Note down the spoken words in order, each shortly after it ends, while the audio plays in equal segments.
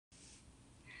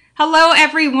Hello,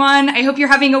 everyone. I hope you're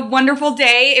having a wonderful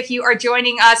day. If you are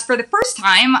joining us for the first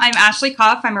time, I'm Ashley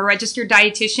Koff. I'm a registered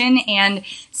dietitian and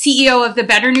CEO of the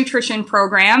Better Nutrition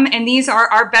Program, and these are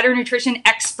our Better Nutrition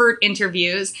expert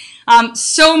interviews.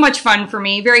 So much fun for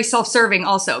me, very self-serving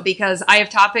also, because I have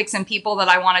topics and people that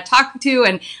I want to talk to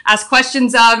and ask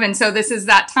questions of, and so this is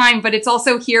that time, but it's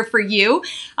also here for you.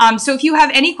 So if you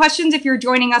have any questions, if you're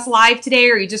joining us live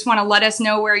today or you just want to let us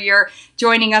know where you're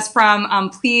joining us from,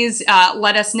 please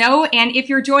let us know. And if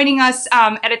you're joining us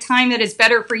at a time that is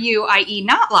better for you, i.e.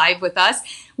 not live with us,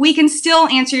 we can still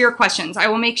answer your questions. I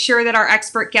will make sure that our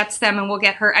expert gets them and we'll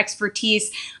get her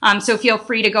expertise. So feel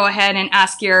free to go ahead and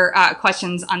ask your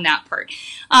questions on that part.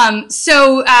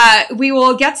 So we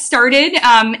will get started.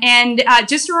 And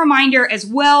just a reminder as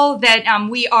well that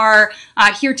we are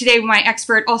here today. My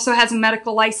expert also has a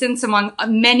medical license among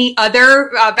many other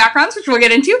backgrounds, which we'll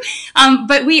get into.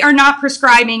 But we are not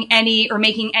prescribing any or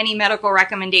making any medical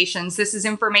recommendations. This is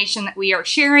information that we are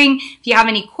sharing. If you have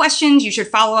any questions, you should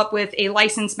follow up with a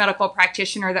licensed medical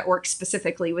practitioner that works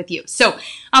specifically with you. So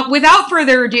without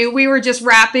further ado, we were just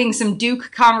wrapping some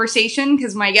Duke conversation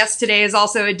because my guest today is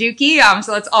also a Dookie,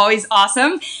 so that's always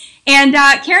awesome. And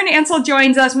Karen Ansel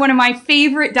joins us, one of my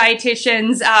favorite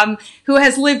dietitians who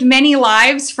has lived many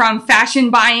lives from fashion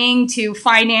buying to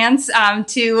finance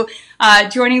to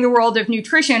joining the world of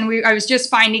nutrition. I was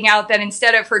just finding out that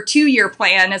instead of her 2-year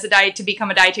plan as a diet to become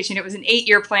a dietitian, it was an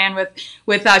 8-year plan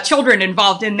with children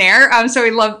involved in there. So we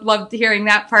loved hearing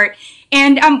that part.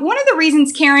 And one of the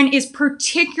reasons Karen is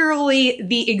particularly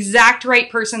the exact right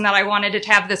person that I wanted to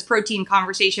have this protein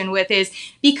conversation with is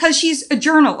because she's a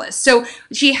journalist. So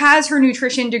she has her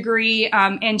nutrition degree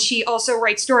and she also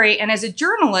writes story. And as a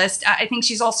journalist, I think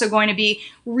she's also going to be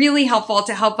really helpful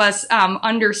to help us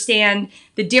understand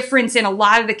the difference in a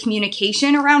lot of the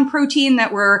communication around protein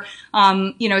that were,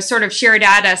 sort of shared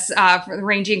at us,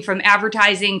 ranging from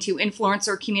advertising to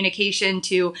influencer communication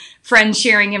to friends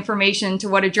sharing information to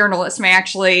what a journalist may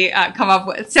actually come up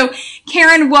with. So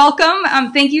Karen, welcome.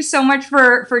 Thank you so much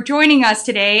for joining us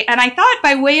today. And I thought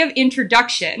by way of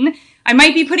introduction, I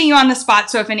might be putting you on the spot,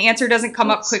 so if an answer doesn't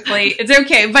come up quickly, it's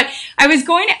okay. But I was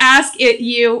going to ask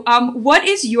you, what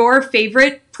is your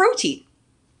favorite protein?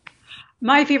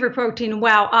 My favorite protein,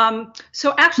 wow.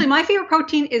 So actually my favorite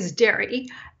protein is dairy,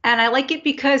 and I like it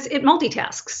because it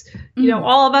multitasks. You know,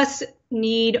 all of us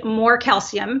need more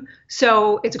calcium,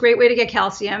 so it's a great way to get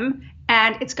calcium,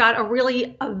 and it's got a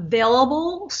really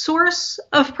available source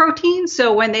of protein.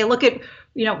 So when they look at,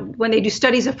 when they do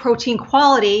studies of protein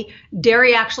quality,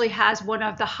 dairy actually has one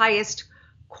of the highest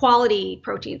quality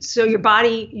proteins. So your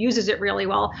body uses it really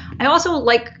well. I also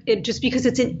like it just because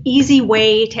it's an easy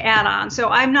way to add on. So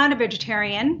I'm not a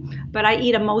vegetarian, but I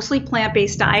eat a mostly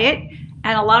plant-based diet.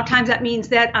 And a lot of times that means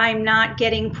that I'm not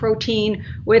getting protein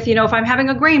with, if I'm having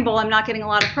a grain bowl, I'm not getting a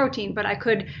lot of protein, but I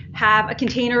could have a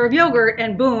container of yogurt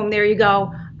and boom, there you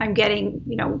go. I'm getting,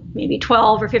 maybe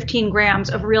 12 or 15 grams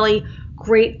of really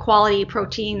great quality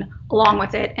protein along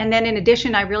with it. And then in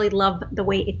addition, I really love the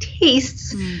way it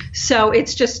tastes. So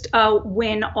it's just a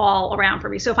win all around for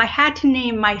me. So if I had to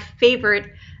name my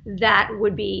favorite, that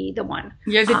would be the one.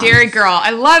 You're the dairy girl.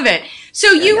 I love it.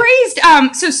 So you raised,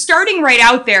 so starting right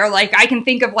out there, like I can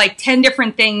think of like 10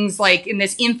 different things like in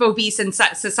this infobese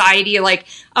society, like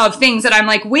of things that I'm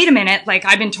like, wait a minute, like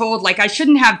I've been told like I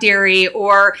shouldn't have dairy,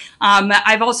 or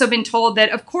I've also been told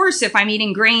that of course if I'm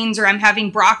eating grains or I'm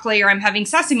having broccoli or I'm having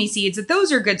sesame seeds, that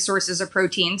those are good sources of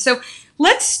protein. So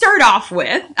let's start off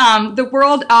with the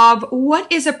world of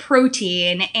what is a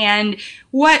protein and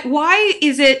why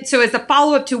is it, so as a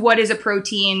follow-up to what is a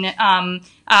protein,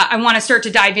 I want to start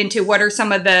to dive into what are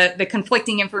some of the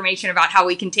conflicting information about how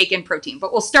we can take in protein.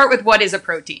 But we'll start with what is a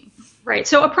protein. Right.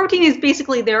 So a protein is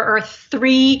basically, there are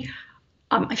 3,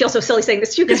 I feel so silly saying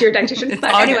this too because you're a dietitian,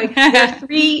 but anyway, there are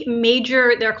 3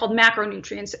 major, they're called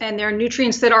macronutrients, and they're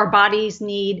nutrients that our bodies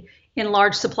need in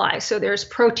large supplies. So there's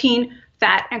protein,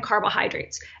 fat, and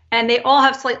carbohydrates. And they all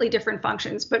have slightly different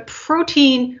functions, but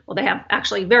protein, well, they have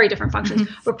actually very different functions,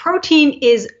 but protein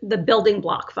is the building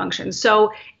block function.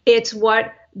 So it's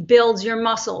what builds your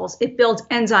muscles. It builds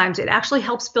enzymes. It actually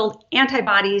helps build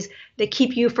antibodies that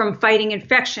keep you from fighting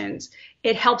infections.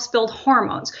 It helps build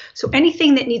hormones. So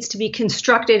anything that needs to be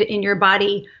constructed in your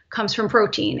body comes from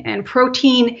protein. And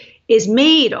protein is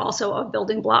made also of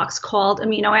building blocks called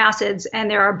amino acids,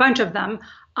 and there are a bunch of them.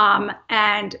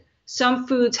 And some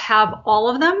foods have all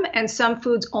of them, and some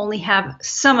foods only have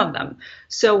some of them.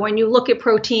 So when you look at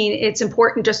protein, it's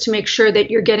important just to make sure that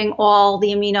you're getting all the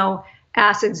amino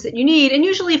acids that you need. And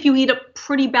usually if you eat a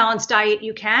pretty balanced diet,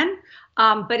 you can.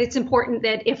 But it's important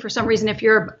that if for some reason, if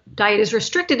your diet is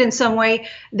restricted in some way,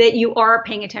 that you are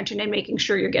paying attention and making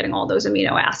sure you're getting all those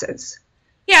amino acids.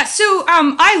 Yeah, so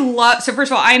so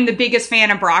first of all, I'm the biggest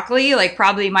fan of broccoli. Like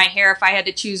probably my hair, if I had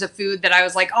to choose a food that I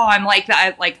was like, oh, I'm like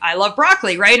that, I love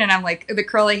broccoli, right? And I'm like the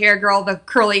curly hair girl, the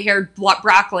curly haired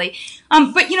broccoli.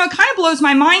 But you know, it kind of blows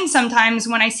my mind sometimes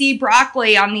when I see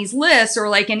broccoli on these lists or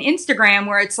like in Instagram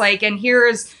where it's like, and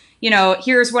here's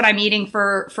what I'm eating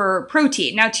for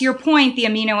protein. Now, to your point, the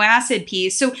amino acid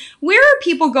piece. So where are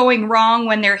people going wrong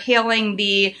when they're hailing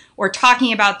or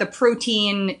talking about the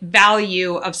protein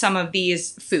value of some of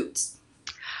these foods?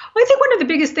 Well, I think one of the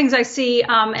biggest things I see,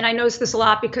 and I notice this a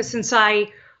lot because since I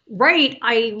write,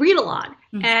 I read a lot.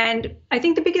 Mm-hmm. And I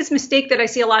think the biggest mistake that I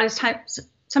see a lot of times,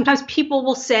 sometimes people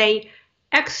will say,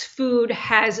 X food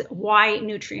has Y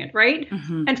nutrient, right?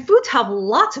 Mm-hmm. And foods have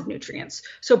lots of nutrients.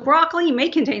 So broccoli may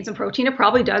contain some protein. It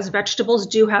probably does. Vegetables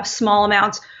do have small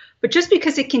amounts. But just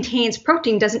because it contains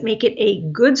protein doesn't make it a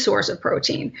good source of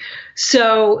protein.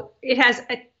 So it has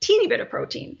a teeny bit of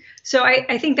protein. So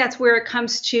I think that's where it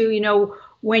comes to,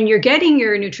 when you're getting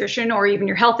your nutrition or even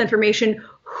your health information,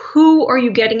 who are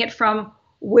you getting it from?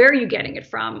 Where are you getting it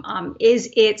from?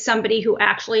 Is it somebody who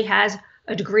actually has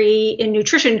a degree in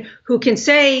nutrition who can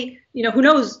say, who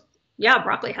knows, yeah,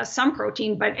 broccoli has some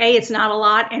protein, but A, it's not a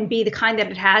lot, and B, the kind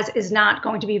that it has is not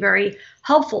going to be very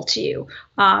helpful to you.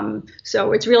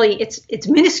 So it's really, it's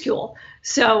minuscule.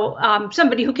 So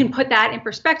somebody who can put that in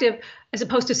perspective, as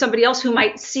opposed to somebody else who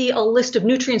might see a list of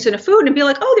nutrients in a food and be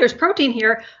like, oh, there's protein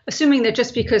here, assuming that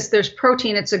just because there's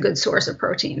protein, it's a good source of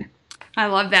protein. I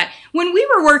love that. When we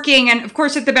were working, and of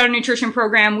course at the Better Nutrition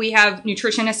Program, we have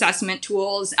nutrition assessment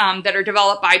tools that are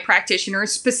developed by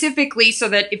practitioners specifically so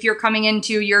that if you're coming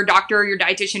into your doctor or your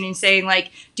dietitian and saying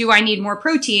like, do I need more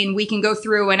protein? We can go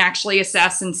through and actually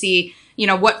assess and see,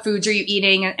 what foods are you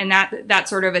eating and that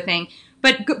sort of a thing.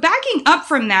 But backing up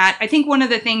from that, I think one of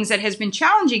the things that has been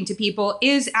challenging to people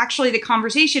is actually the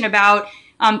conversation about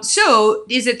so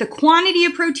is it the quantity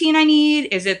of protein I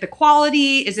need? Is it the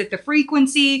quality? Is it the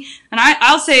frequency? And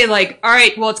I'll say like, all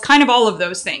right, well, it's kind of all of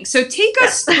those things. So take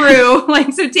us through,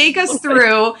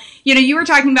 you were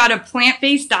talking about a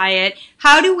plant-based diet.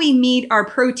 How do we meet our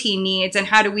protein needs and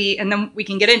and then we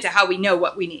can get into how we know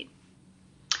what we need.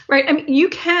 Right. I mean, you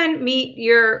can meet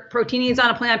your protein needs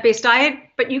on a plant-based diet,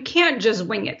 but you can't just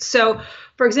wing it. So,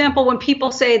 for example, when people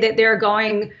say that they're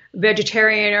going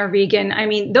vegetarian or vegan, I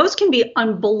mean, those can be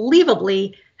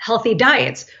unbelievably healthy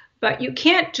diets, but you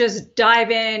can't just dive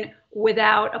in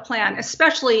without a plan,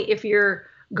 especially if you're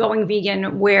going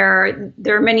vegan where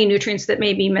there are many nutrients that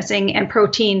may be missing and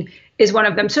protein is one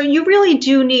of them. So you really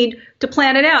do need to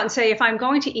plan it out and say, if I'm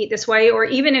going to eat this way, or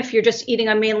even if you're just eating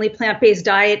a mainly plant-based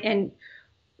diet and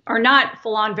are not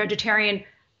full-on vegetarian,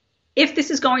 if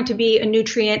this is going to be a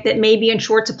nutrient that may be in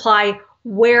short supply,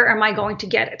 where am I going to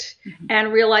get it? Mm-hmm.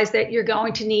 And realize that you're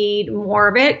going to need more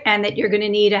of it and that you're going to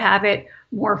need to have it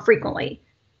more frequently.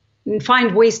 And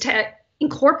find ways to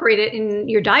incorporate it in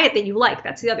your diet that you like.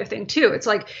 That's the other thing too. It's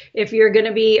like if you're going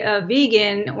to be a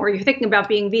vegan or you're thinking about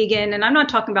being vegan, and I'm not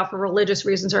talking about for religious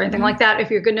reasons or anything mm-hmm. like that. If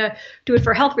you're going to do it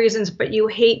for health reasons, but you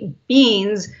hate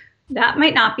beans, that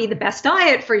might not be the best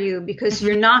diet for you because mm-hmm.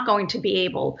 you're not going to be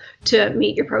able to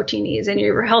meet your protein needs and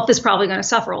your health is probably going to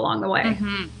suffer along the way.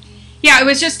 Mm-hmm. Yeah, I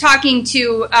was just talking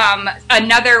to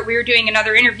we were doing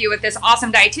another interview with this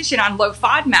awesome dietitian on low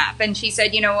FODMAP. And she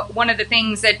said, one of the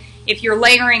things that if you're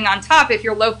layering on top, if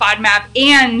you're low FODMAP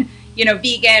and,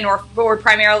 vegan or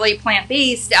primarily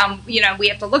plant-based, we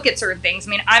have to look at certain things. I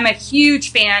mean, I'm a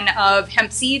huge fan of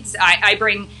hemp seeds. I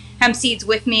bring hemp seeds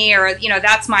with me or,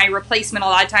 that's my replacement a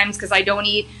lot of times because I don't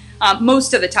eat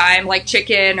most of the time like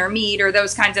chicken or meat or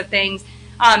those kinds of things.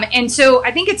 And so I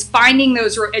think it's finding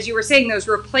those, as you were saying, those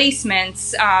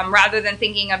replacements rather than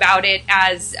thinking about it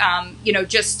as,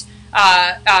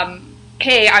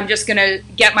 hey, I'm just going to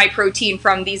get my protein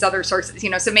from these other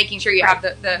sources, so making sure you have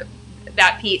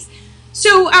that piece.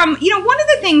 So, one of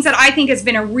the things that I think has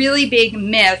been a really big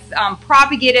myth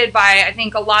propagated by, I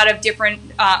think, a lot of different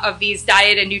of these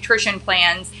diet and nutrition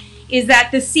plans is that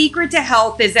the secret to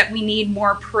health is that we need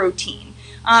more protein.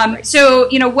 So,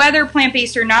 whether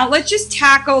plant-based or not, let's just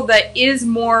tackle the is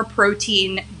more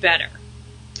protein better.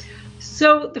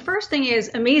 So the first thing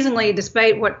is, amazingly,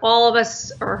 despite what all of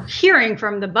us are hearing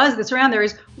from the buzz that's around there,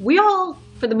 is we all,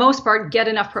 for the most part, get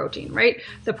enough protein, right?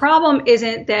 The problem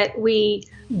isn't that we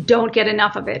don't get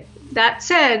enough of it. That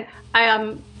said,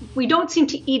 we don't seem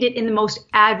to eat it in the most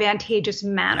advantageous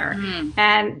manner. Mm.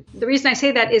 And the reason I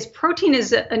say that is protein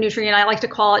is a nutrient. I like to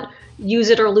call it use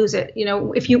it or lose it.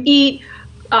 If you eat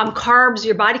Carbs,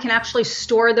 your body can actually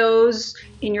store those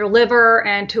in your liver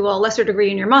and to a lesser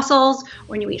degree in your muscles.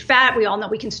 When you eat fat, we all know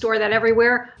we can store that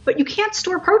everywhere, but you can't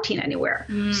store protein anywhere.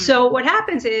 So what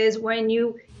happens is when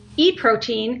you eat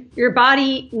protein, your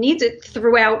body needs it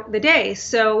throughout the day.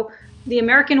 So the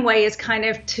American way is kind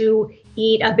of to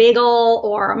eat a bagel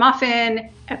or a muffin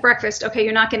at breakfast. Okay,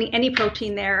 you're not getting any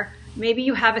protein there. Maybe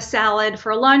you have a salad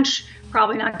for lunch,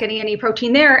 probably not getting any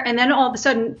protein there. And then all of a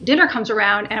sudden dinner comes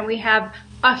around and we have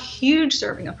a huge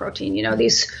serving of protein,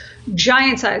 these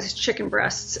giant sized chicken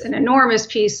breasts, an enormous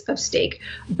piece of steak,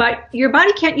 but your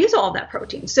body can't use all of that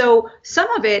protein. So some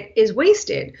of it is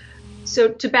wasted. So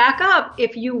to back up,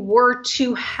 if you were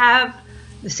to have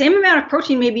the same amount of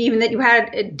protein, maybe even that you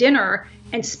had at dinner,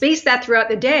 and space that throughout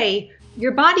the day,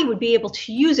 your body would be able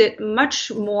to use it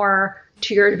much more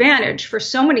to your advantage for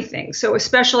so many things. So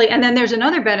especially, and then there's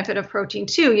another benefit of protein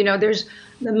too. There's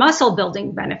the muscle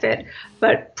building benefit,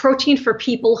 but protein for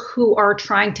people who are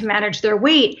trying to manage their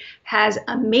weight has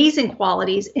amazing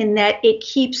qualities in that it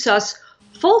keeps us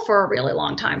full for a really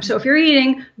long time. So if you're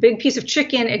eating a big piece of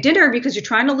chicken at dinner because you're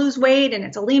trying to lose weight and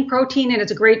it's a lean protein and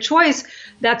it's a great choice,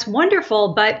 that's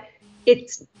wonderful. But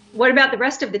what about the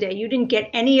rest of the day? You didn't get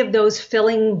any of those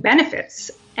filling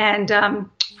benefits. And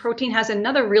protein has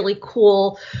another really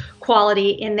cool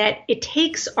quality in that it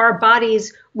takes our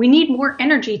bodies, we need more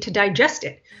energy to digest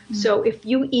it. So if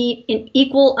you eat an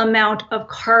equal amount of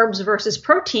carbs versus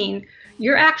protein,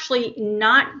 you're actually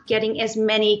not getting as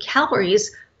many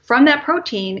calories from that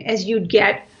protein as you'd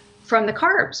get from the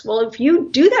carbs. Well, if you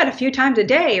do that a few times a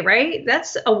day, right,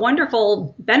 that's a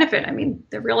wonderful benefit. I mean,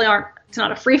 there really aren't, it's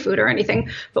not a free food or anything,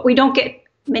 but we don't get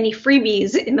many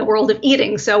freebies in the world of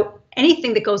eating. So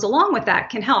anything that goes along with that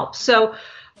can help. So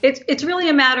it's really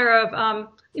a matter of,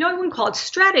 I wouldn't call it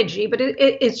strategy, but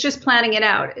it's just planning it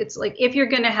out. It's like, if you're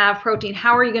going to have protein,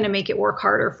 how are you going to make it work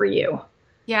harder for you?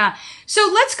 Yeah. So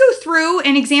let's go through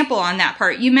an example on that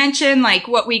part. You mentioned like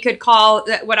what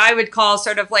I would call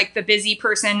sort of like the busy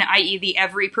person, i.e. the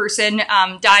every person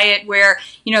diet where,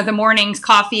 the morning's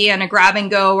coffee and a grab and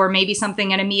go, or maybe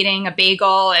something at a meeting, a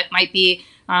bagel. It might be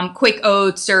quick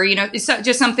oats or, it's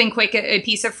just something quick, a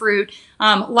piece of fruit.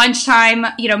 Lunchtime,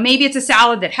 maybe it's a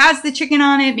salad that has the chicken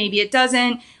on it. Maybe it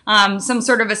doesn't. Some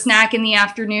sort of a snack in the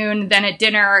afternoon. Then at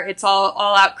dinner, it's all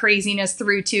out craziness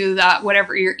through to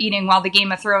whatever you're eating while the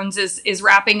Game of Thrones is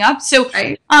wrapping up. So,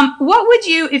 right. What would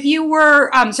you, if you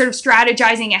were sort of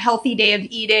strategizing a healthy day of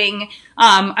eating?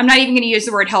 I'm not even going to use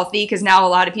the word healthy because now a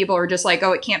lot of people are just like,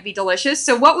 oh, it can't be delicious.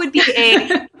 So, what would be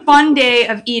a fun day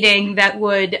of eating that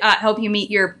would help you meet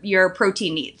your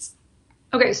protein needs?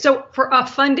 Okay, so for a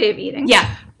fun day of eating,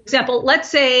 for example, let's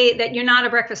say that you're not a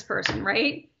breakfast person,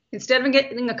 right? Instead of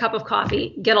getting a cup of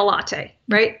coffee, get a latte,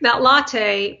 right? That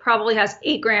latte probably has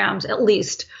 8 grams at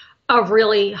least of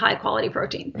really high quality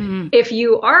protein. If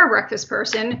you are a breakfast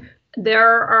person,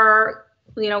 there are,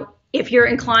 if you're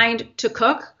inclined to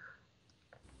cook,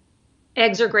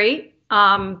 eggs are great.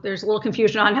 There's a little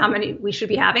confusion on how many we should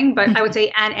be having, but I would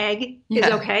say an egg is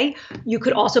okay. You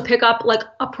could also pick up like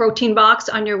a protein box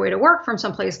on your way to work from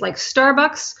someplace like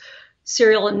Starbucks.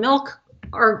 Cereal and milk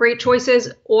are great choices,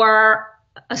 or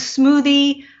a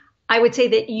smoothie. I would say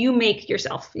that you make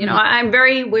yourself. I'm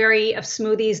very wary of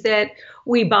smoothies that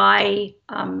we buy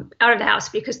out of the house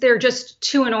because they're just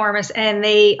too enormous and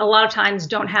they a lot of times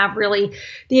don't have really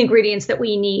the ingredients that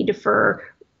we need for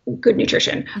good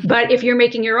nutrition. But if you're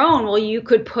making your own, well, you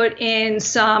could put in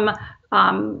some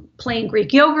plain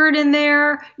Greek yogurt in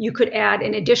there. You could add,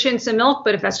 in addition, some milk,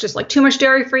 but if that's just like too much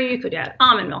dairy for you, you could add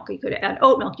almond milk, you could add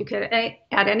oat milk, you could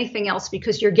add anything else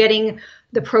because you're getting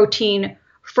the protein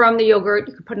from the yogurt.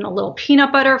 You could put in a little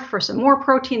peanut butter for some more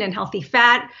protein and healthy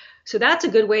fat. So that's a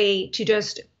good way to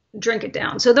just drink it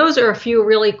down. So those are a few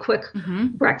really quick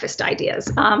breakfast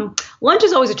ideas. Lunch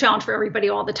is always a challenge for everybody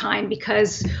all the time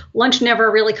because lunch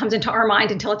never really comes into our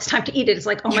mind until it's time to eat it. It's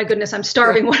like, oh my goodness, I'm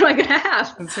starving. What am I going to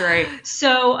have? That's right.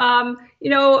 So,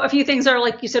 a few things are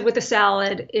like you said with the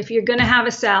salad. If you're going to have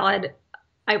a salad,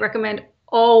 I recommend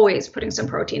always putting some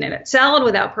protein in it. Salad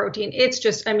without protein, it's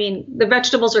just, the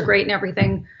vegetables are great and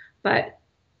everything, but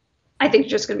I think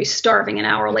you're just going to be starving an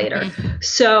hour later.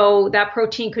 So that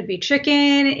protein could be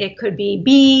chicken, it could be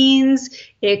beans,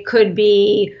 it could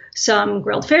be some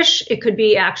grilled fish, it could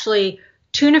be actually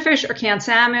tuna fish or canned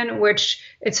salmon, which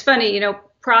it's funny,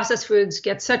 processed foods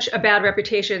get such a bad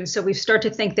reputation. So we start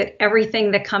to think that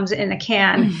everything that comes in a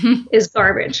can is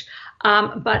garbage.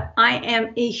 But I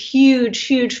am a huge,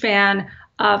 huge fan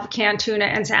of canned tuna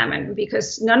and salmon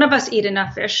because none of us eat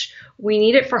enough fish. We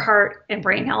need it for heart and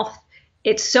brain health.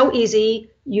 It's so easy.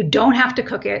 You don't have to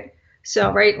cook it.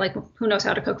 So, right, like who knows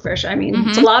how to cook fish? I mean,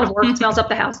 it's a lot of work. It smells up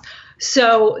the house.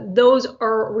 So those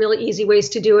are really easy ways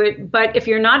to do it. But if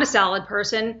you're not a salad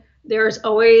person, there's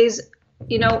always,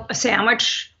 a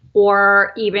sandwich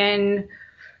or even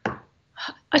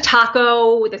a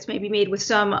taco that's maybe made with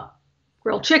some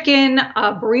grilled chicken,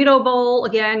 a burrito bowl,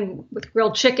 again, with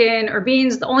grilled chicken or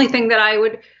beans. The only thing that I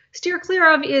would steer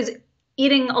clear of is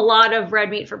eating a lot of red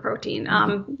meat for protein.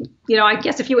 I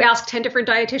guess if you ask 10 different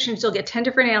dietitians, you'll get 10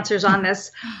 different answers on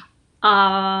this.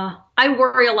 I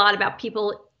worry a lot about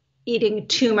people eating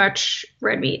too much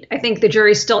red meat. I think the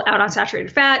jury's still out on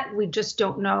saturated fat. We just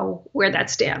don't know where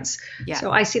that stands. Yeah.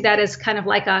 So I see that as kind of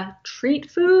like a treat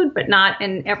food, but not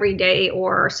an everyday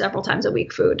or several times a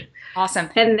week food. Awesome.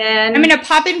 And then I'm going to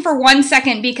pop in for 1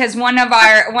 second because one of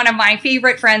my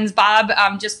favorite friends, Bob,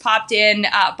 just popped in.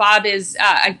 Bob is,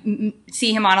 I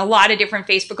see him on a lot of different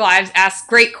Facebook Lives, asks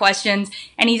great questions,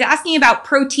 and he's asking about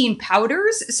protein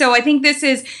powders. So I think this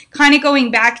is kind of going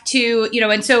back to,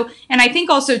 and I think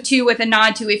also too with a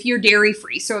nod to if you're dairy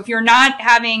free. So if you're not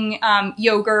having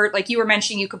yogurt, like you were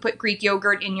mentioning, you could put Greek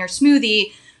yogurt in your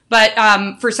smoothie. But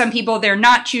for some people, they're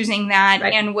not choosing that.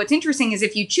 Right. And what's interesting is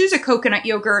if you choose a coconut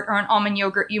yogurt or an almond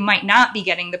yogurt, you might not be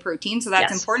getting the protein. So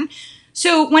that's important.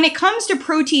 So when it comes to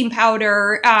protein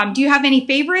powder, do you have any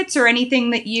favorites or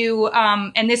anything that you,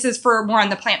 and this is for more on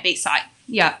the plant-based side?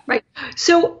 Yeah. Right.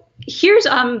 So here's,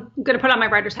 I'm going to put on my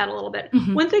writer's hat a little bit.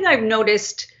 One thing I've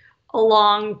noticed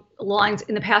along lines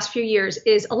in the past few years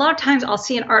is a lot of times I'll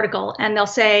see an article and they'll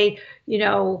say,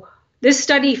 this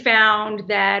study found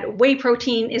that whey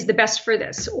protein is the best for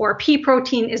this, or pea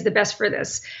protein is the best for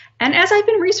this. And as I've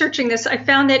been researching this, I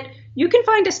found that you can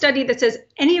find a study that says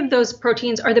any of those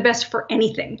proteins are the best for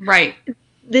anything. Right.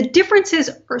 The differences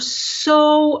are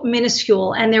so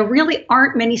minuscule and there really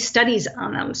aren't many studies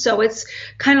on them. So it's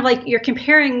kind of like you're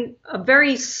comparing a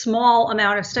very small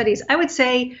amount of studies. I would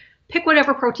say pick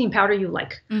whatever protein powder you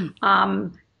like.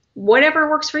 Whatever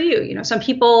works for you. Some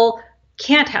people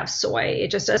can't have soy.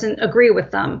 It just doesn't agree with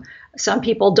them. Some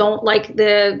people don't like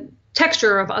the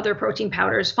texture of other protein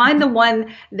powders. Find the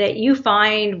one that you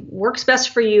find works best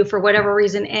for you for whatever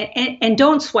reason and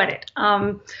don't sweat it.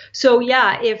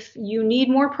 If you need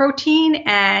more protein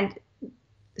and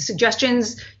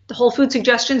the whole food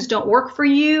suggestions don't work for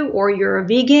you, or you're a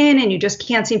vegan and you just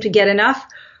can't seem to get enough,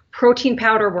 protein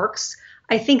powder works.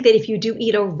 I think that if you do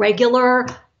eat a regular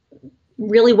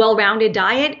really well-rounded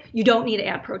diet, you don't need to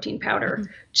add protein powder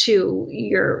to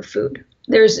your food.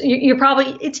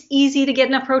 It's easy to get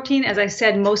enough protein. As I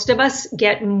said, most of us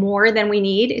get more than we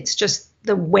need. It's just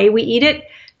the way we eat it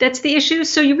that's the issue.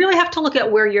 So you really have to look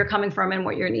at where you're coming from and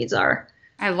what your needs are.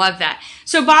 I love that.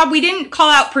 So Bob, we didn't call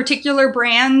out particular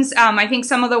brands. I think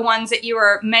some of the ones that you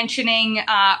were mentioning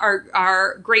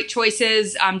are great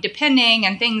choices, depending,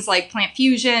 and things like Plant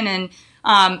Fusion and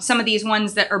some of these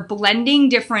ones that are blending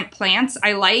different plants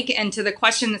I like. And to the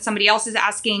question that somebody else is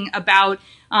asking about,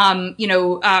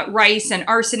 rice and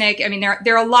arsenic, I mean,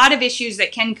 there are a lot of issues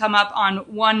that can come up on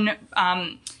one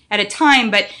at a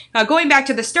time. But going back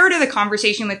to the start of the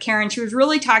conversation with Karen, she was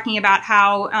really talking about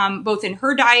how both in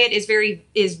her diet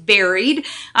is varied,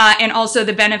 and also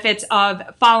the benefits of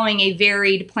following a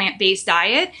varied plant-based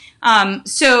diet.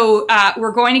 So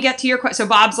we're going to get to your question. So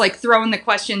Bob's like throwing the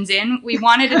questions in. We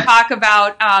wanted to talk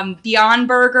about Beyond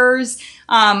Burgers.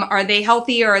 Are they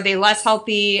healthy or are they less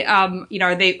healthy?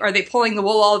 Are they pulling the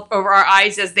wool all over our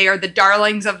eyes as they are the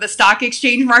darlings of the stock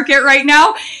exchange market right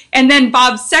now? And then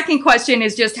Bob's second question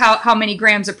is just how many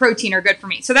grams of protein are good for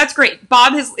me. So that's great.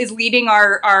 Bob is leading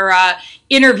our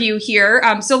interview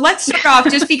here. So let's start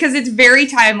off just because it's very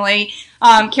timely.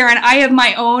 Karen, I have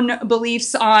my own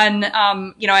beliefs on,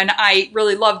 and I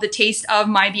really love the taste of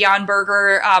my Beyond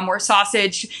Burger or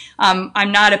sausage.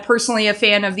 I'm not personally a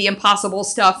fan of the Impossible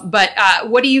stuff, but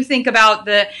what do you think about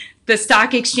the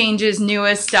stock exchange's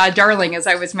newest darling, as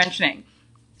I was mentioning?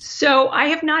 So I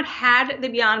have not had the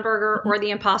Beyond Burger or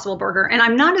the Impossible Burger, and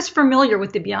I'm not as familiar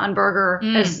with the Beyond Burger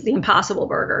as the Impossible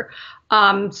Burger.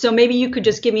 So maybe you could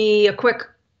just give me a quick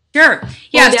Sure.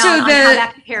 Yeah. So how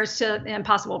that compares to the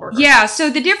Impossible Burger. Yeah. So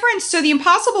the difference. So the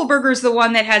Impossible Burger is the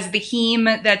one that has the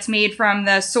heme that's made from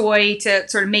the soy to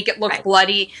sort of make it look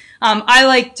bloody. I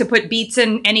like to put beets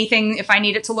in anything if I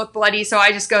need it to look bloody, so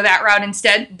I just go that route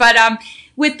instead. But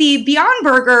with the Beyond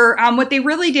Burger, what they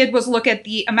really did was look at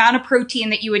the amount of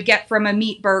protein that you would get from a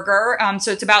meat burger.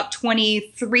 So it's about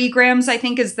 23 grams, I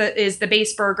think, is the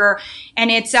base burger,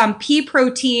 and it's pea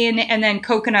protein and then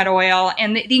coconut oil,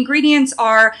 and the ingredients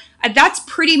are. That's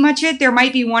pretty much it. There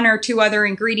might be one or two other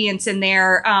ingredients in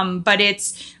there, but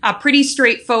it's pretty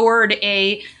straightforward.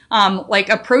 like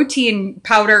a protein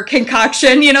powder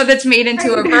concoction, that's made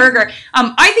into a burger.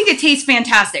 I think it tastes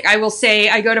fantastic. I will say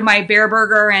I go to my Bear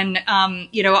Burger and,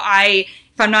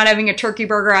 if I'm not having a turkey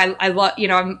burger, I love,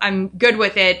 I'm good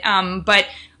with it. But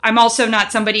I'm also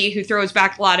not somebody who throws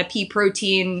back a lot of pea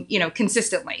protein,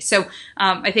 consistently. So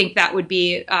I think that would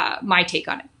be my take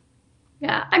on it.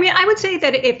 Yeah, I mean, I would say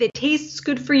that if it tastes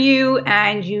good for you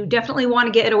and you definitely want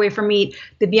to get it away from meat,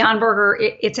 the Beyond Burger,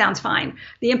 it sounds fine.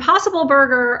 The Impossible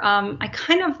Burger, I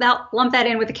kind of lump that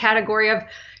in with the category of,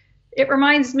 it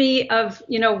reminds me of,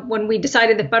 when we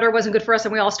decided that butter wasn't good for us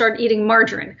and we all started eating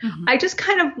margarine. Mm-hmm. I just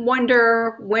kind of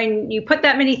wonder, when you put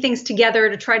that many things together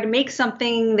to try to make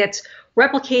something that's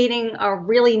replicating a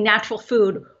really natural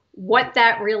food, what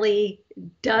that really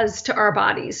does to our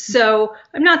bodies. So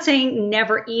I'm not saying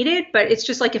never eat it, but it's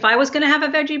just like, if I was going to have a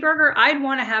veggie burger, I'd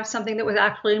want to have something that was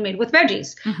actually made with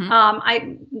veggies.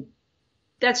 Mm-hmm.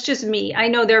 That's just me. I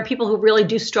know there are people who really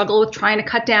do struggle with trying to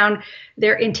cut down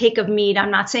their intake of meat. I'm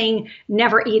not saying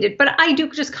never eat it, but I do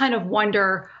just kind of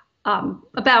wonder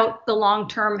about the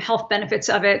long-term health benefits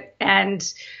of it.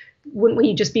 And wouldn't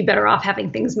we just be better off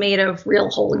having things made of real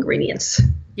whole ingredients?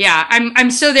 Yeah,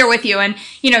 I'm so there with you. And,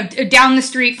 down the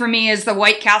street from me is the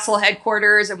White Castle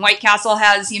headquarters, and White Castle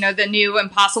has, the new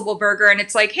Impossible Burger. And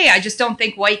it's like, hey, I just don't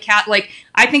think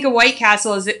I think a White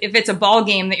Castle is if it's a ball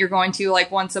game that you're going to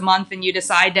like once a month and you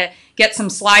decide to get some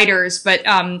sliders. But,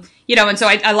 and so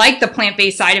I like the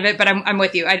plant-based side of it, but I'm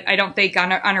with you. I don't think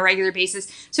on a regular basis.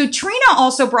 So Trina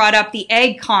also brought up the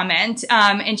egg comment,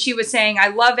 and she was saying, I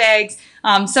love eggs.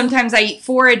 Sometimes I eat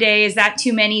 4 a day. Is that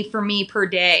too many for me per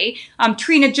day?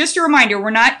 Trina, just a reminder, we're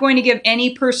not going to give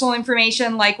any personal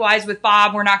information. Likewise with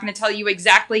Bob, we're not going to tell you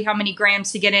exactly how many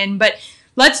grams to get in, but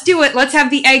let's do it. Let's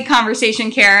have the egg conversation,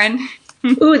 Karen.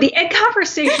 Ooh, the egg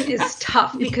conversation is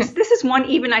tough, because this is one,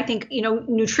 even I think,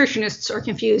 nutritionists are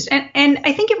confused. And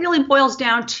I think it really boils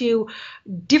down to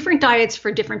different diets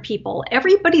for different people.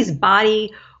 Everybody's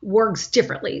body works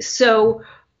differently. So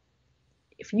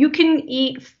if you can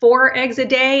eat 4 eggs a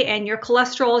day and your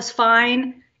cholesterol is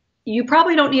fine, you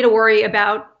probably don't need to worry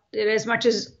about it as much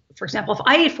as, for example, if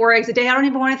I ate 4 eggs a day, I don't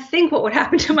even want to think what would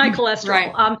happen to my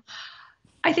cholesterol. Right.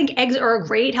 I think eggs are a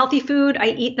great healthy food. I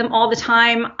eat them all the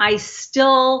time. I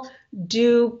still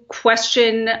do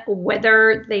question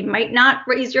whether they might not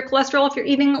raise your cholesterol if you're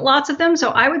eating lots of them.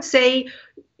 So I would say,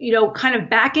 kind of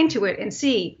back into it and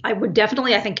see. I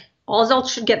think all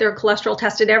adults should get their cholesterol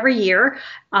tested every year.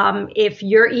 If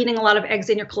you're eating a lot of eggs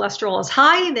and your cholesterol is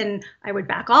high, then I would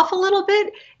back off a little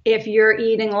bit. If you're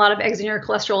eating a lot of eggs and your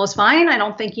cholesterol is fine, I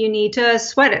don't think you need to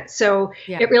sweat it. So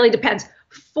It really depends.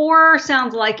 4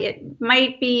 sounds like it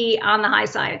might be on the high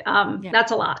side.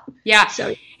 That's a lot. Yeah.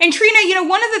 So, and Trina,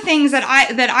 one of the things that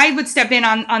I would step in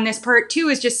on this part too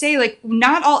is just say, like,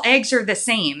 not all eggs are the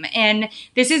same. And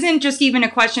this isn't just even a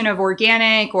question of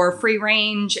organic or free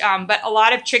range, but a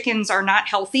lot of chickens are not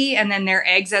healthy, and then their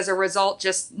eggs as a result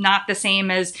just not the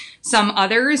same as some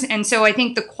others. And so I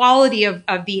think the quality of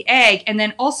the egg, and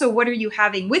then also what are you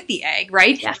having with the egg,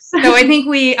 right? Yes. So I think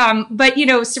but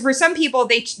so for some people,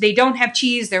 they don't have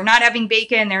cheese, they're not having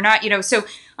bacon, they're not, so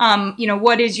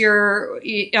what is your,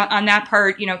 on that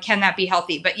part, can that be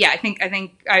healthy? But yeah, I think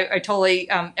I totally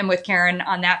am with Karen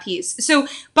on that piece. So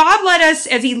Bob led us,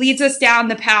 as he leads us down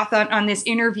the path on this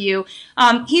interview,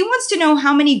 he wants to know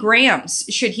how many grams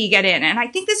should he get in? And I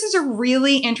think this is a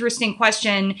really interesting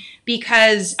question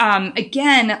because,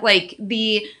 again, like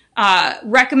the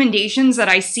recommendations that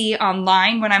I see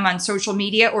online when I'm on social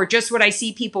media, or just what I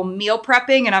see people meal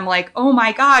prepping, and I'm like, oh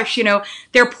my gosh,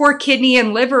 their poor kidney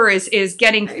and liver is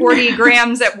getting 40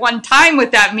 grams at one time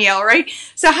with that meal, right?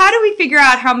 So how do we figure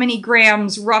out how many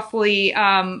grams roughly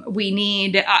we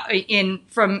need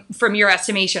from your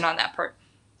estimation on that part?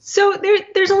 So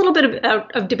there's a little bit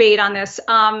of debate on this.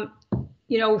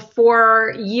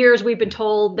 For years we've been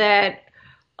told that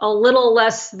a little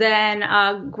less than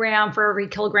a gram for every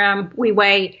kilogram we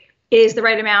weigh is the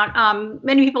right amount.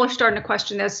 Many people are starting to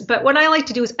question this, but what I like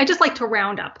to do is I just like to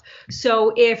round up.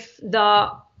 So if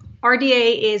the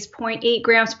RDA is 0.8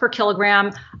 grams per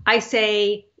kilogram, I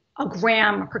say a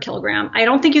gram per kilogram. I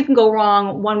don't think you can go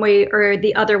wrong one way or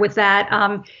the other with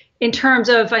that. In terms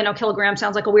of, I know kilogram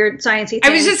sounds like a weird sciencey thing. I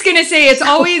was just going to say, it's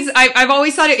always, I've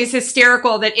always thought it is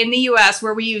hysterical that in the US,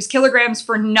 where we use kilograms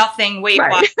for nothing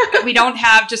weight-wise, that we don't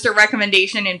have just a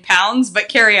recommendation in pounds, but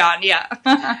carry on, yeah.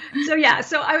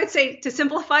 So I would say, to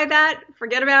simplify that,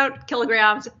 forget about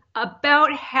kilograms,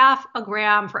 about half a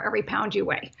gram for every pound you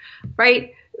weigh,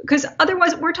 right? Because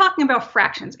otherwise, we're talking about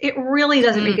fractions. It really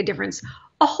doesn't make a difference.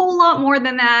 A whole lot more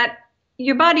than that,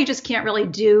 your body just can't really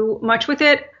do much with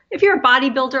it. If you're a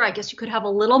bodybuilder, I guess you could have a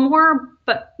little more,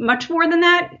 but much more than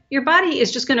that, your body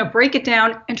is just going to break it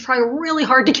down and try really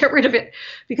hard to get rid of it.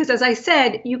 Because as I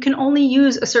said, you can only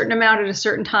use a certain amount at a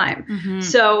certain time.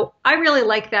 So I really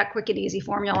like that quick and easy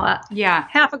formula. Yeah.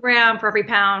 0.5 gram for every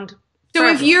pound. So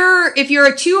if you're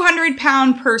a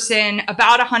 200-pound person,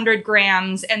 about 100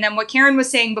 grams, and then what Karen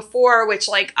was saying before, which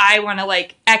like I want to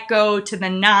like echo to the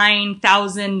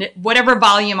 9,000, whatever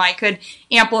volume I could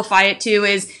amplify it to,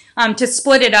 is to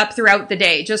split it up throughout the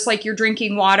day, just like you're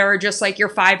drinking water, just like your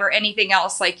fiber, anything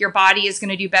else. Like your body is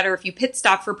going to do better if you pit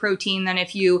stop for protein than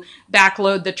if you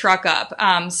backload the truck up.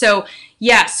 So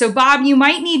Bob, you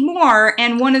might need more.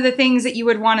 And one of the things that you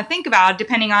would want to think about,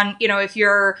 depending on, if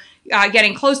you're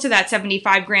getting close to that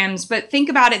 75 grams, but think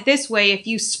about it this way: if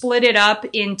you split it up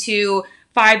into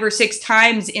 5 or 6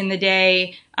 times in the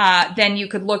day, then you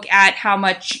could look at how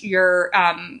much you're,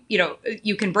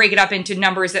 you can break it up into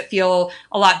numbers that feel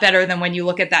a lot better than when you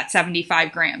look at that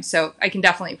 75 grams. So I can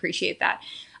definitely appreciate that.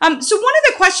 So one of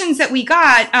the questions that we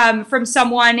got from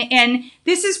someone, and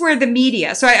this is where the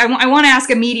media, so I want to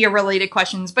ask a media related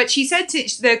questions, but she said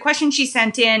the question she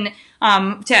sent in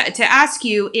to ask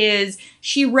you is,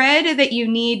 she read that you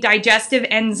need digestive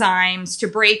enzymes to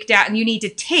break down, you need to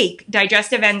take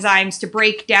digestive enzymes to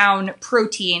break down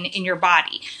protein in your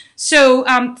body. So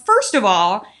first of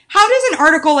all, how does an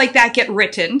article like that get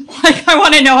written? Like, I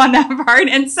want to know on that part.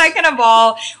 And second of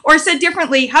all, or said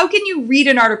differently, how can you read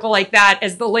an article like that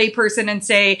as the layperson and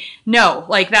say, no,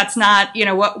 like that's not,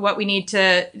 what we need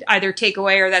to either take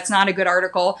away, or that's not a good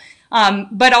article.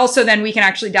 But also then we can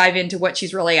actually dive into what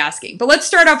she's really asking. But let's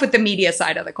start off with the media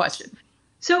side of the question.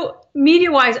 So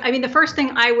media-wise, I mean, the first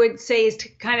thing I would say is to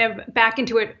kind of back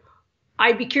into it.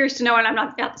 I'd be curious to know, and I'm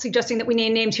not suggesting that we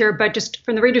name names here, but just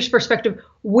from the reader's perspective,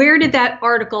 where did that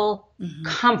article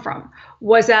come from?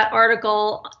 Was that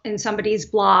article in somebody's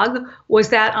blog? Was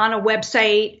that on a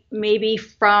website, maybe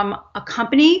from a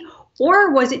company?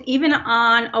 Or was it even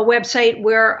on a website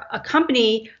where a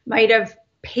company might have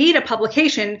paid a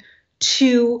publication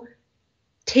to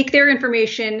take their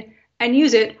information and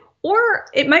use it? Or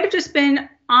it might have just been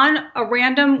on a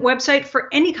random website for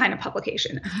any kind of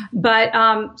publication. But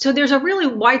so there's a really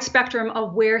wide spectrum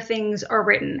of where things are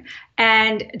written.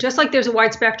 And just like there's a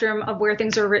wide spectrum of where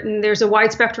things are written, there's a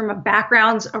wide spectrum of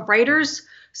backgrounds of writers.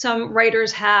 Some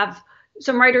writers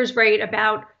write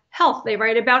about health, they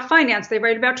write about finance, they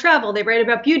write about travel, they write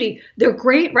about beauty. They're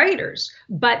great writers,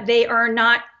 but they are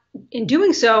not, in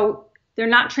doing so, they're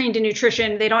not trained in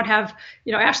nutrition. They don't have,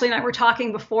 Ashley and I were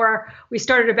talking before we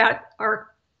started about our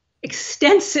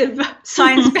extensive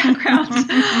science backgrounds.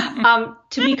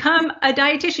 To become a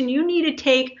dietitian, you need to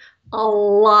take a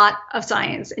lot of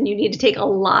science and you need to take a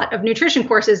lot of nutrition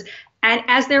courses. And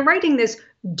as they're writing this,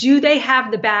 do they have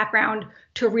the background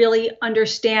to really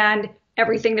understand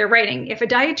everything they're writing? If a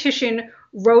dietitian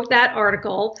wrote that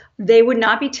article, they would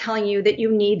not be telling you that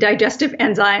you need digestive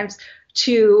enzymes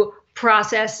to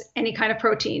process any kind of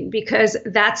protein, because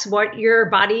that's what your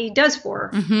body does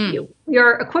for you.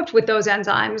 You're equipped with those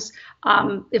enzymes.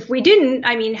 If we didn't,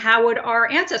 how would our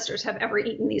ancestors have ever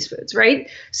eaten these foods, right?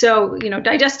 So,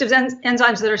 digestive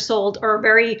enzymes that are sold are a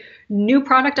very new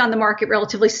product on the market,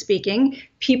 relatively speaking.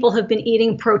 People have been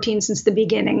eating protein since the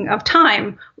beginning of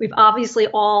time. We've obviously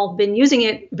all been using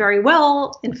it very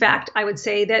well. In fact, I would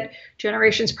say that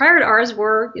generations prior to ours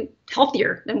were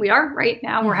healthier than we are right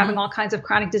now. We're having all kinds of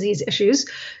chronic disease issues.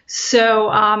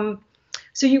 So,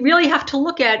 so you really have to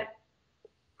look at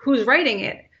who's writing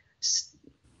it.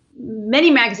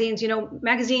 Many magazines,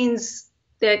 magazines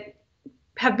that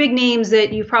have big names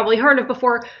that you've probably heard of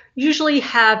before, usually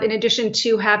have, in addition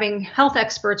to having health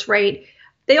experts write,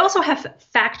 they also have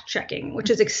fact checking, which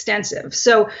is extensive.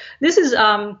 So this is,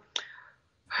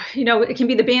 it can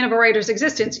be the bane of a writer's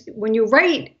existence. When you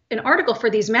write an article for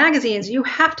these magazines, you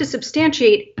have to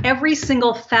substantiate every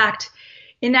single fact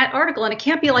in that article. And it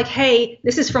can't be like, hey,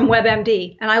 this is from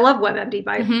WebMD. And I love WebMD,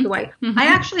 by the way. I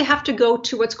actually have to go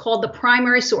to what's called the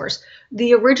primary source,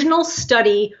 the original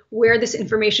study where this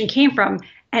information came from.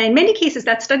 And in many cases,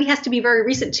 that study has to be very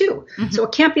recent too. So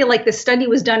it can't be like the study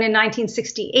was done in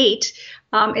 1968.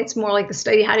 It's more like the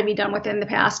study had to be done within the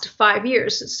past 5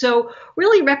 years. So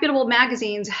really reputable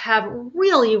magazines have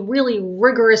really, really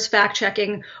rigorous fact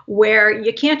checking where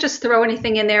you can't just throw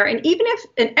anything in there. And even if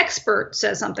an expert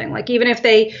says something, like even if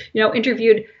they,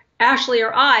 interviewed Ashley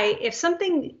or I, if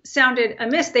something sounded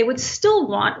amiss, they would still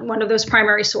want one of those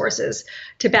primary sources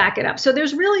to back it up. So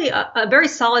there's really a very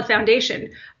solid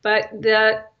foundation. But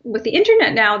with the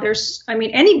internet now,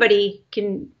 anybody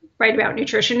can write about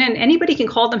nutrition, and anybody can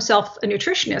call themselves a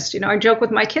nutritionist. I joke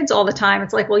with my kids all the time.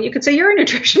 It's like, well, you could say you're a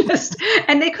nutritionist,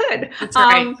 and they could. That's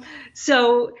right.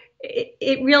 So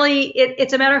it really,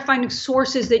 it's a matter of finding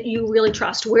sources that you really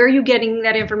trust. Where are you getting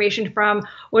that information from?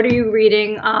 What are you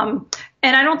reading?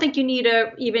 And I don't think you need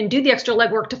to even do the extra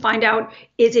legwork to find out,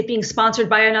 is it being sponsored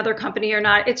by another company or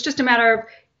not? It's just a matter of,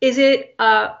 is it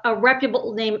a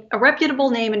reputable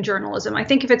name in journalism? I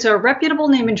think if it's a reputable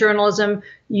name in journalism,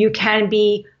 you can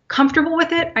be comfortable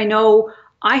with it. I know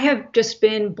I have just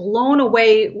been blown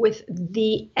away with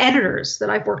the editors that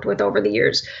I've worked with over the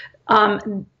years.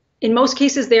 In most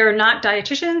cases, they're not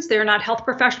dietitians, they're not health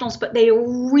professionals, but they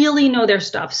really know their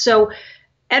stuff. So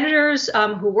editors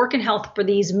who work in health for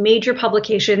these major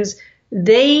publications,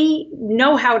 they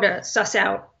know how to suss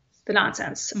out the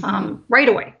nonsense right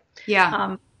away.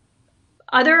 Yeah.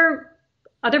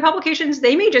 Other publications,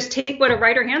 they may just take what a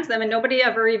writer hands them and nobody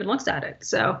ever even looks at it.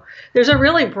 So there's a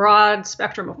really broad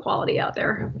spectrum of quality out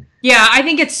there. Yeah, I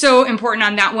think it's so important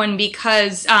on that one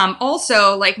because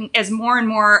also, like, as more and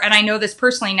more, and I know this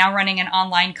personally now running an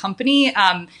online company,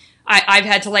 I've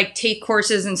had to like take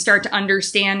courses and start to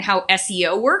understand how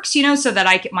SEO works, so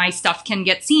that my stuff can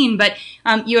get seen. But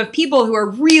you have people who are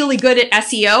really good at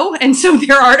SEO, and so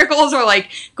their articles are like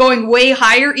going way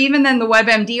higher even than the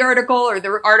WebMD article or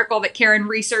the article that Karen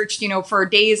researched, for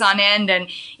days on end and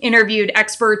interviewed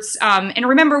experts. And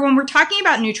remember, when we're talking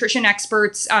about nutrition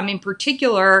experts in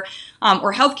particular,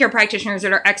 or healthcare practitioners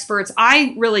that are experts,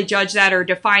 I really judge that or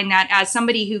define that as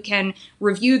somebody who can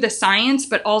review the science,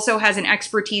 but also has an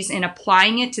expertise in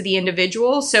applying it to the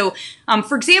individual. So,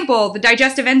 for example, the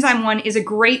digestive enzyme one is a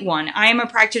great one. I am a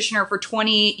practitioner for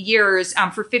 20 years.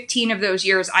 For 15 of those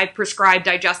years, I've prescribed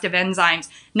digestive enzymes.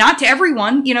 Not to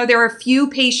everyone. There are a few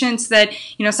patients that,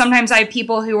 sometimes I have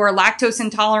people who are lactose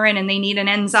intolerant and they need an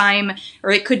enzyme, or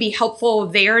it could be helpful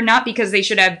there, not because they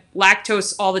should have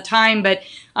lactose all the time, but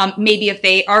maybe if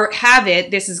they have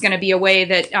it, this is going to be a way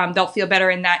that they'll feel better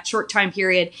in that short time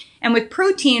period. And with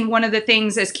protein, one of the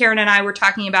things, as Karen and I were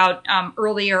talking about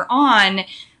earlier on,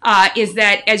 is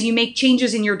that as you make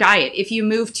changes in your diet, if you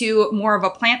move to more of a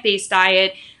plant-based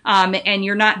diet, and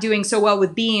you're not doing so well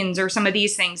with beans or some of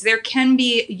these things, there can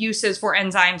be uses for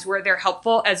enzymes where they're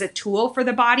helpful as a tool for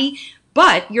the body.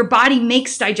 But your body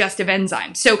makes digestive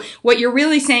enzymes. So what you're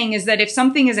really saying is that if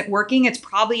something isn't working, it's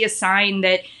probably a sign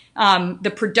that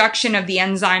the production of the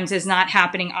enzymes is not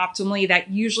happening optimally. That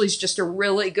usually is just a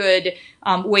really good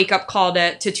wake-up call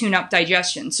to tune up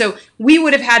digestion. So we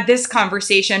would have had this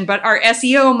conversation, but our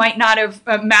SEO might not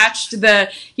have matched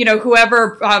the,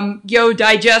 whoever Yo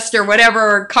Digest or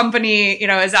whatever company,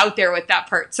 is out there with that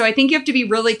part. So I think you have to be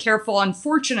really careful,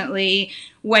 unfortunately,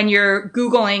 when you're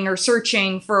Googling or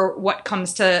searching for what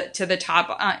comes to the top,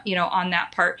 on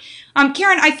that part.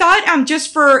 Karen, I thought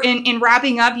just in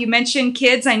wrapping up, you mentioned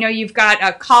kids. I know you've got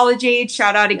a college age,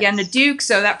 shout out again to Duke.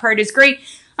 So that part is great.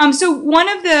 So one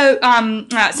of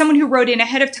the, someone who wrote in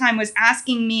ahead of time was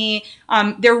asking me,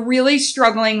 they're really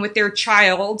struggling with their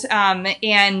child,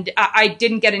 and I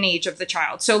didn't get an age of the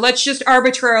child. So let's just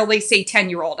arbitrarily say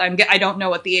 10-year-old. I don't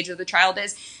know what the age of the child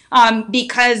is.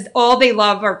 Because all they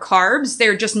love are carbs.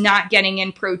 They're just not getting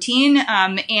in protein.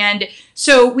 And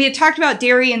so we had talked about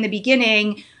dairy in the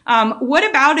beginning. What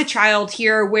about a child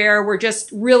here where we're just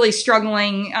really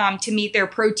struggling to meet their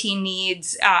protein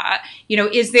needs?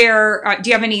 Is there, do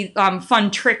you have any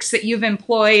fun tricks that you've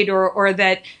employed or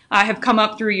that have come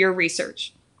up through your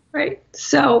research? Right.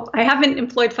 So I haven't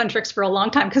employed fun tricks for a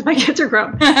long time because my kids are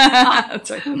grown.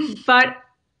 That's right. But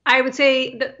I would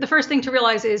say the first thing to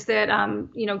realize is that,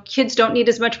 kids don't need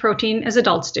as much protein as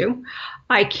adults do.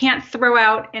 I can't throw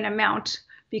out an amount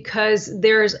because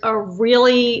there's a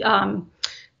really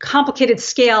complicated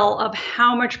scale of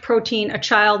how much protein a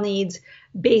child needs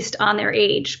based on their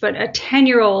age. But a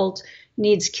 10-year-old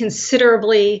needs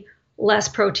considerably less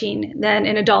protein than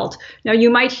an adult. Now, you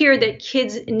might hear that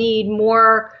kids need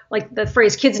more, like the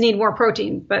phrase kids need more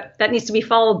protein, but that needs to be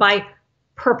followed by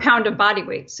per pound of body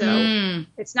weight. So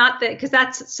it's not that, because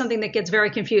that's something that gets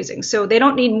very confusing. So they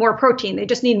don't need more protein. They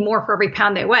just need more for every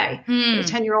pound they weigh. But a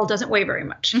 10-year-old doesn't weigh very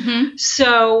much.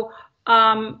 So,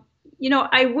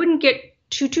 I wouldn't get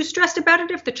too stressed about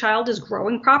it if the child is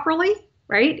growing properly,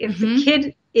 right? If the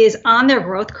kid is on their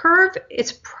growth curve,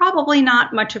 it's probably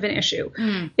not much of an issue.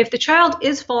 If the child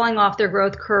is falling off their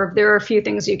growth curve, there are a few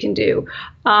things you can do.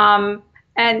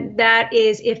 And that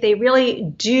is, if they really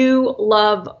do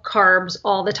love carbs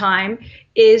all the time,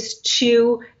 is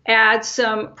to add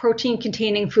some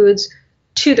protein-containing foods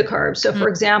to the carbs. So, for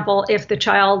example, if the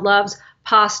child loves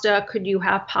pasta, could you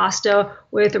have pasta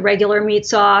with a regular meat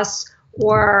sauce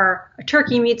or a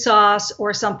turkey meat sauce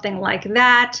or something like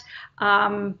that?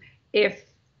 if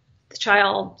the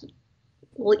child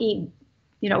will eat,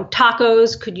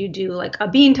 tacos, could you do like a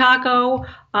bean taco?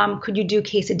 Could you do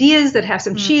quesadillas that have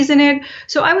some cheese in it?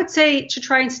 So I would say to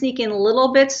try and sneak in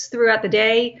little bits throughout the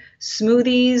day.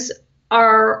 Smoothies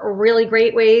are really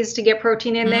great ways to get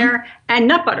protein in there, and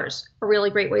nut butters are really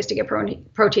great ways to get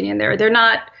protein in there. They're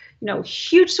not,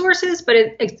 huge sources, but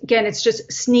again, it's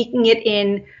just sneaking it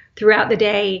in throughout the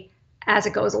day as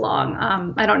it goes along.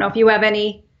 I don't know if you have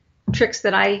any tricks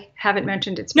that I haven't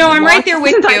mentioned. No, I'm right there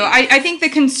with you. I think the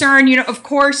concern, of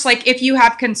course, like if you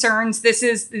have concerns, this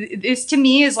to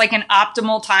me is like an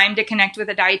optimal time to connect with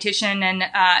a dietitian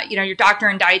and, your doctor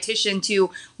and dietitian to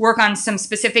work on some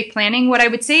specific planning. What I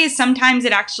would say is sometimes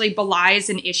it actually belies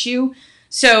an issue.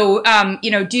 So,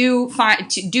 do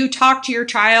talk to your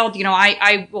child.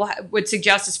 I would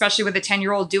suggest, especially with a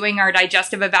 10-year-old, doing our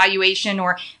digestive evaluation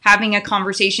or having a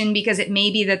conversation, because it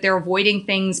may be that they're avoiding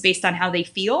things based on how they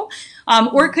feel.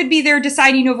 Or it could be they're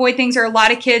deciding to avoid things. There are a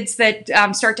lot of kids that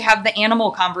start to have the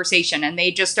animal conversation, and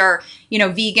they just are,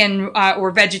 vegan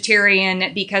or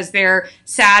vegetarian because they're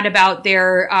sad about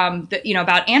their,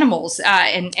 about animals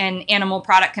and animal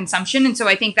product consumption. And so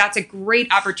I think that's a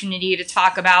great opportunity to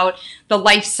talk about the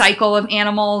life cycle of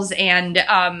animals and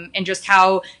just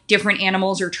how different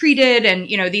animals are treated and,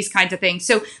 these kinds of things.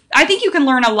 So I think you can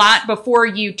learn a lot before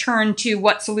you turn to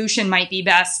what solution might be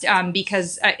best,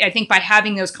 because I think by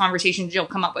having those conversations, you'll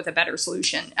come up with a better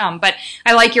solution. But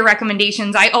I like your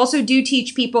recommendations. I also do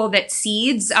teach people that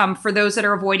seeds, for those that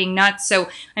are avoiding nuts. So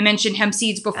I mentioned hemp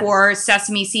seeds before,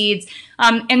 sesame seeds.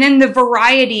 And then the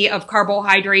variety of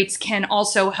carbohydrates can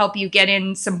also help you get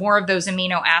in some more of those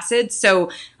amino acids.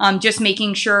 So just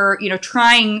making sure,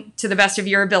 trying to the best of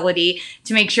your ability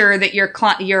to make sure that your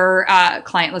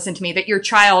client, listen to me, that your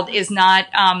child is not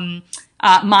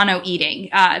mono eating.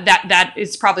 That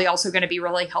is probably also going to be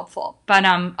really helpful. But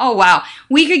oh wow,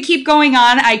 we could keep going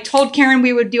on. I told Karen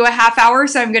we would do a half hour,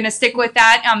 so I'm going to stick with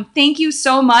that. Thank you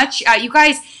so much, you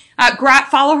guys.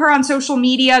 Follow her on social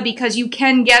media, because you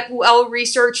can get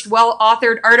well-researched,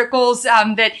 well-authored articles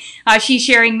that she's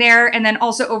sharing there. And then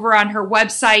also over on her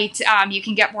website, you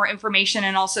can get more information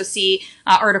and also see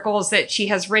articles that she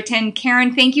has written.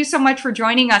 Karen, thank you so much for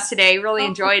joining us today. Really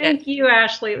enjoyed it. Thank you,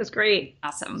 Ashley. It was great.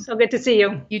 Awesome. So good to see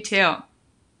you. You too.